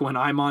feel like, when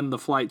I'm on the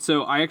flight.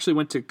 So I actually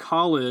went to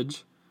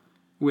college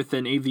with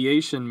an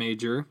aviation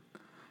major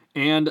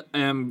and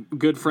am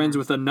good friends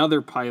with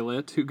another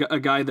pilot, a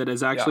guy that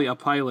is actually Yeah. a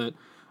pilot.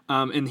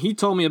 And he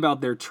told me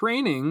about their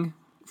training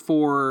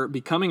for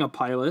becoming a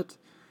pilot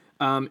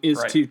is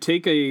Right. to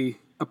take a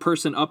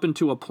person up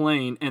into a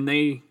plane and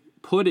they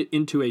put it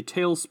into a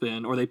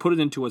tailspin, or they put it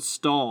into a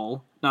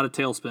stall, not a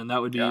tailspin,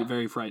 that would be Yeah.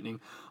 very frightening,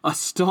 a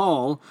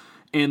stall,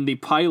 and the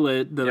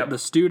pilot, the Yep.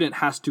 student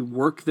has to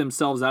work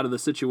themselves out of the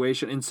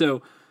situation. And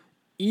so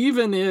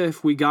even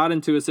if we got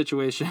into a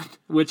situation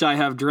which I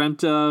have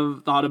dreamt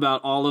of, thought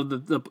about all of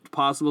the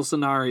possible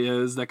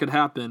scenarios that could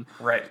happen,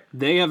 Right.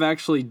 they have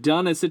actually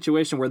done a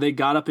situation where they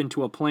got up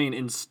into a plane,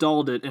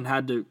 installed it, and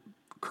had to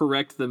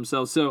correct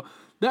themselves. So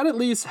that at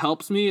least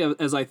helps me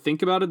as I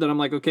think about it, that I'm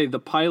like, okay, the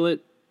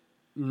pilot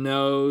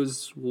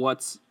knows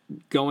what's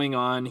going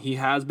on. He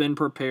has been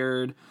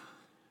prepared.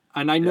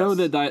 And I know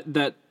Yes.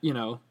 that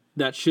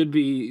that should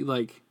be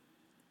like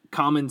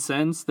common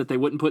sense that they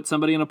wouldn't put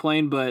somebody in a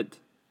plane, but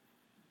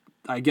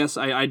I guess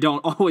I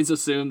don't always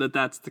assume that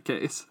that's the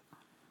case.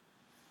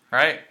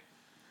 Right.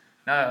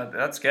 No,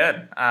 that's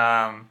good.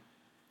 I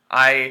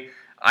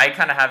I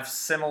kind of have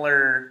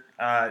similar,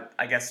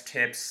 I guess,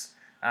 tips.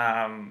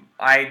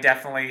 I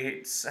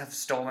definitely have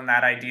stolen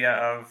that idea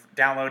of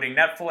downloading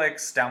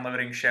Netflix,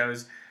 downloading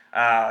shows,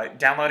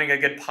 downloading a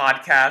good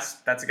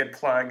podcast. That's a good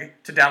plug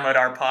to download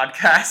our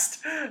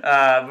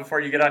podcast before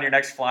you get on your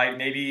next flight.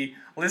 Maybe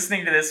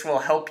listening to this will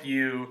help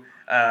you.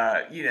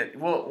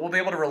 We'll be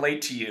able to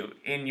relate to you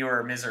in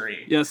your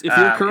misery. Yes, if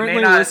you're It may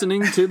currently not.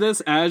 listening to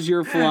this as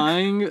you're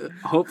flying,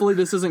 hopefully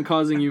this isn't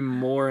causing you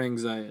more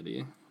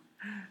anxiety.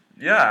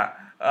 Yeah.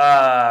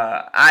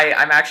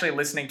 I'm actually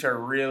listening to a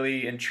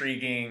really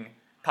intriguing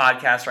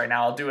podcast right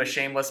now. I'll do a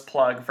shameless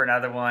plug for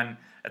another one.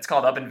 It's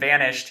called Up and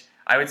Vanished.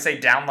 I would say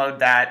download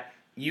that.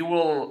 You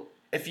will,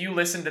 if you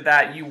listen to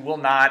that, you will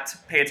not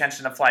pay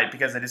attention to flight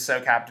because it is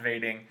so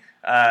captivating.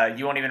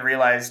 You won't even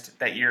realize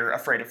that you're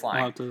afraid of I'll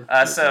flying. have to Uh, check it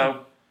out.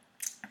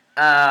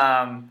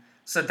 so,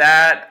 so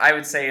that I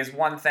would say is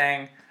one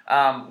thing.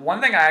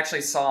 One thing I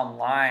actually saw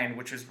online,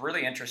 which was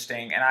really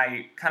interesting, and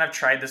I kind of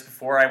tried this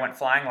before I went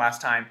flying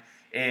last time,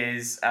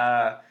 is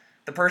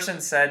the person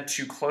said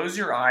to close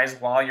your eyes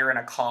while you're in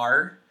a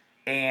car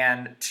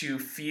and to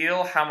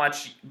feel how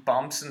much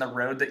bumps in the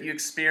road that you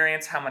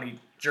experience, how many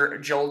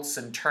jolts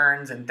and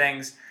turns and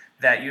things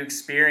that you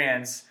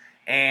experience.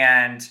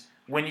 And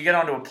when you get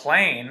onto a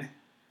plane,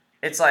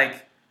 it's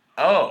like,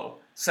 oh,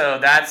 so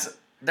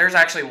there's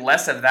actually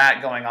less of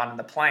that going on in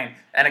the plane.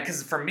 And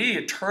because for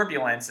me,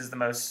 turbulence is the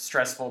most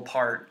stressful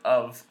part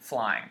of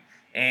flying,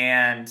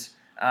 and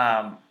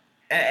um,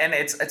 and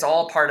it's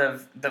all part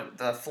of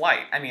the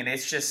flight. I mean,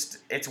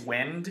 it's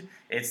wind,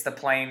 it's the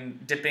plane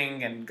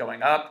dipping and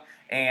going up,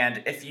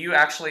 and if you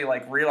actually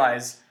like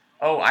realize,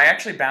 oh, I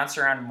actually bounce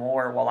around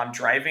more while I'm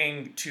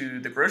driving to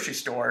the grocery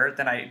store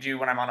than I do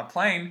when I'm on a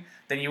plane,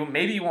 then you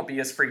won't be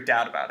as freaked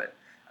out about it.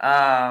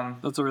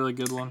 That's a really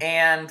good one.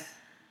 And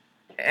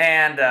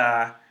and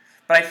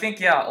but I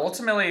think yeah,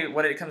 ultimately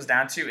what it comes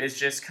down to is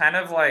just kind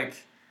of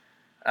like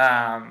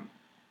um,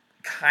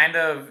 kind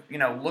of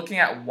looking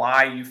at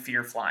why you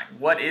fear flying.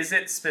 What is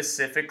it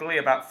specifically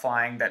about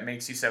flying that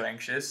makes you so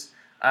anxious?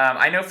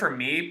 I know for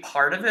me,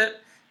 part of it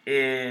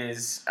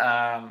is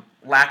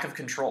lack of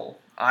control.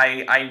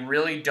 I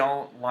really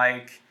don't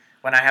like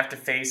when I have to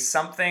face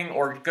something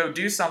or go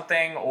do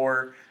something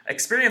or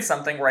experience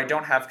something where I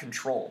don't have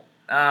control.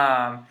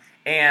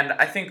 And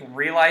I think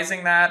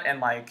realizing that and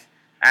like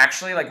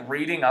actually like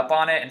reading up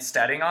on it and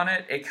studying on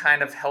it, it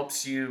kind of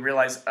helps you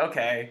realize,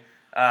 okay,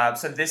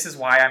 so this is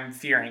why I'm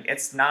fearing.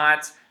 It's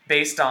not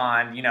based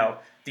on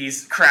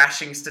these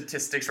crashing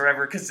statistics or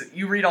whatever, because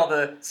you read all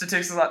the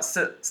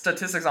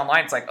statistics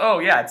online. It's like, oh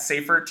yeah, it's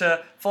safer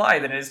to fly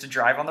than it is to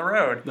drive on the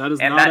road, That is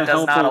and not a that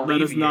does not helpful. That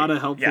is alleviate. not a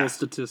helpful Yeah,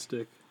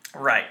 statistic.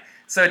 right.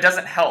 So it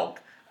doesn't help.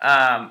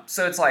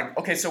 So it's like,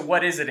 okay, so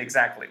what is it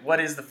exactly? What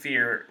is the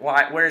fear?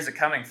 Why? Where is it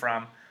coming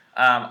from?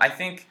 I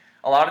think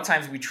a lot of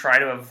times we try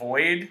to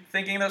avoid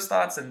thinking those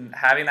thoughts and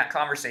having that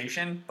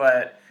conversation,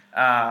 but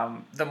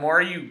the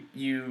more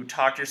you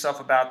talk to yourself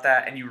about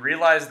that and you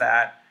realize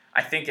that,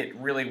 I think it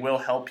really will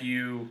help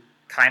you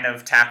kind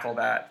of tackle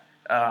that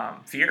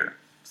fear.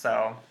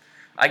 So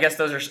I guess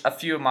those are a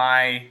few of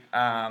my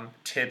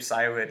tips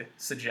I would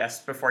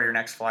suggest before your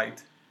next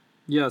flight.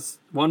 Yes,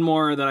 one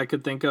more that I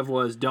could think of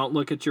was don't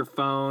look at your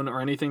phone or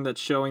anything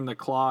that's showing the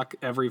clock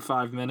every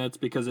 5 minutes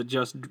because it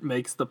just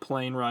makes the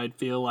plane ride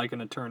feel like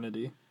an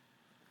eternity.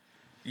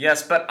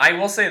 Yes, but I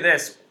will say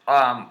this: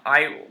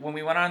 I when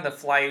we went on the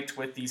flight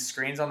with the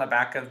screens on the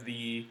back of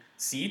the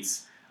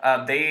seats,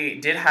 they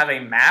did have a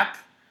map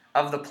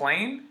of the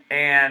plane,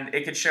 and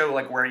it could show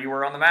like where you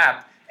were on the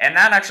map. and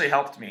that actually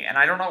helped me. And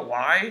I don't know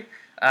why.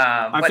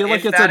 I feel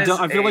like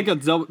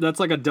that's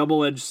like a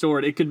double-edged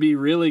sword. It could be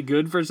really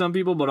good for some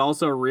people, but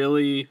also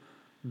really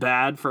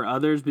bad for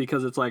others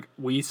because it's like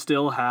we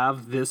still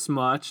have this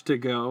much to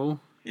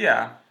go.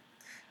 Yeah.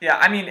 Yeah,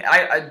 I mean,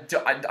 I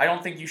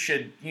don't think you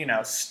should,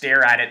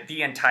 stare at it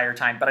the entire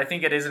time, but I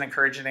think it is an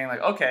encouraging thing, like,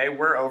 okay,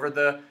 we're over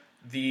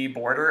the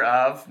border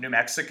of New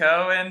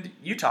Mexico and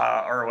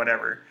Utah or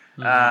whatever.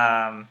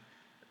 Mm-hmm.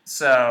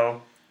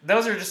 So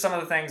those are just some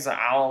of the things that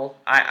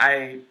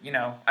I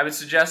would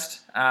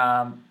suggest,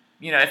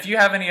 if you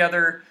have any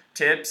other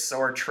tips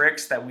or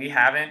tricks that we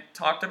haven't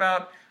talked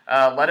about,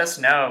 let us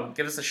know.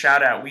 Give us a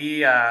shout out.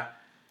 You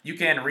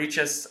can reach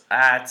us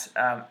at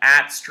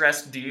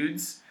Stressed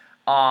Dudes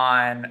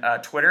on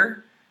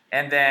Twitter,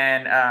 and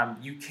then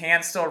you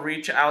can still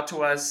reach out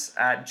to us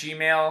at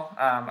Gmail.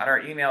 At our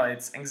email,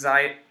 it's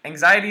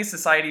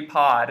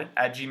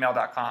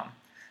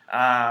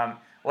anxietysocietypod@gmail.com.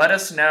 Let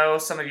us know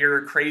some of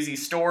your crazy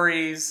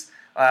stories.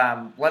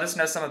 Let us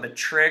know some of the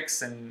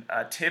tricks and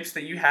tips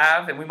that you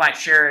have, and we might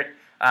share it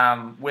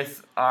in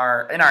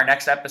our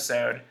next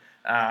episode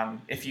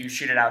if you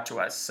shoot it out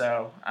to us.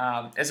 So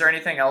is there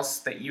anything else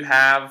that you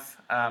have,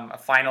 a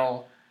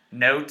final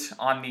note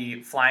on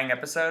the flying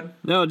episode?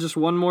 No, just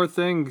one more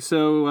thing.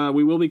 So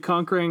we will be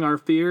conquering our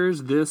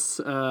fears this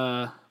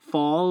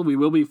fall. We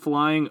will be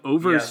flying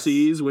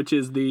overseas, yes, which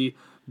is the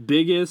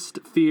biggest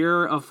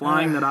fear of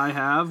flying that I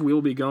have. We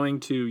will be going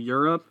to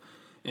Europe,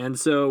 and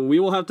so we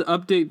will have to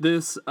update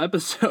this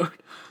episode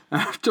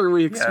after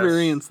we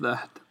experience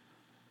that.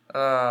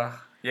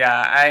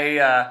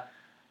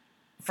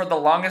 For the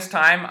longest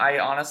time, I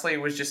honestly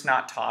was just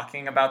not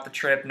talking about the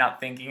trip, not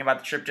thinking about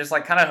the trip, just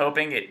like kind of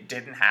hoping it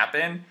didn't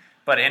happen.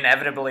 But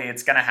inevitably,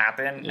 it's going to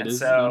happen. It is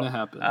going to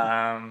happen.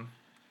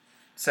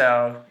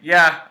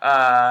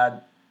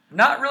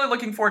 Not really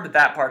looking forward to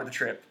that part of the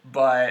trip.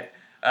 But,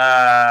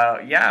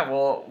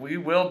 we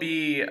will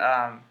be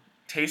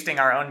tasting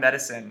our own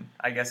medicine,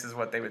 I guess is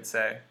what they would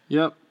say.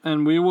 Yep,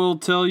 and we will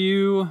tell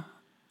you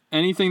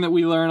anything that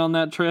we learn on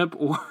that trip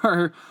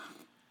or...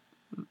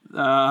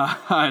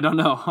 I don't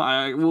know.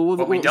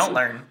 What we don't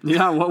learn.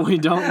 Yeah, what we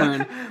don't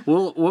learn.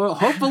 We'll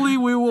hopefully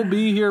we will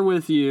be here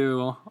with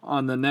you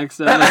on the next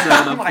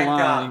episode of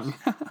Flying.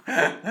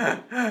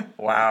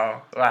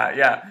 Wow.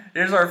 Yeah.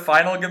 Here's our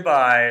final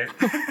goodbye.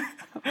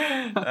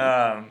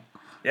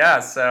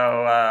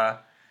 So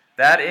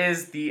that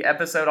is the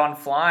episode on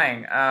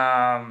flying.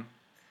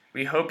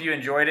 We hope you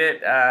enjoyed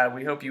it.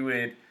 We hope you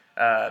would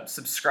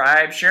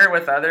subscribe, share it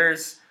with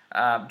others.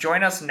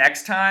 Join us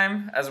next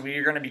time as we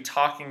are going to be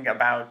talking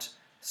about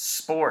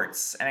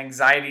sports and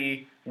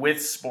anxiety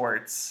with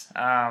sports.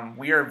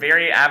 We are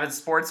very avid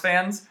sports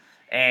fans,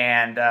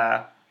 and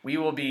we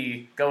will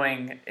be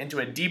going into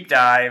a deep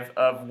dive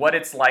of what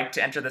it's like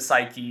to enter the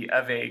psyche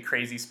of a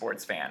crazy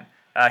sports fan.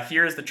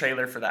 Here's the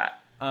trailer for that.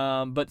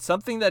 But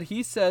something that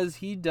he says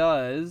he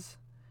does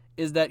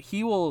is that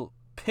he will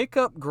pick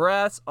up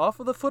grass off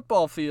of the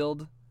football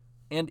field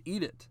and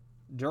eat it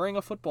during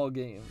a football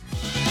game.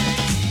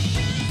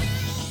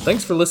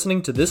 Thanks for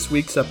listening to this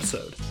week's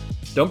episode.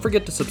 Don't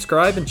forget to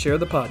subscribe and share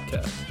the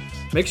podcast.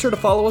 Make sure to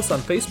follow us on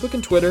Facebook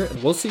and Twitter,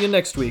 and we'll see you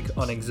next week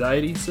on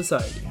Anxiety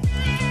Society.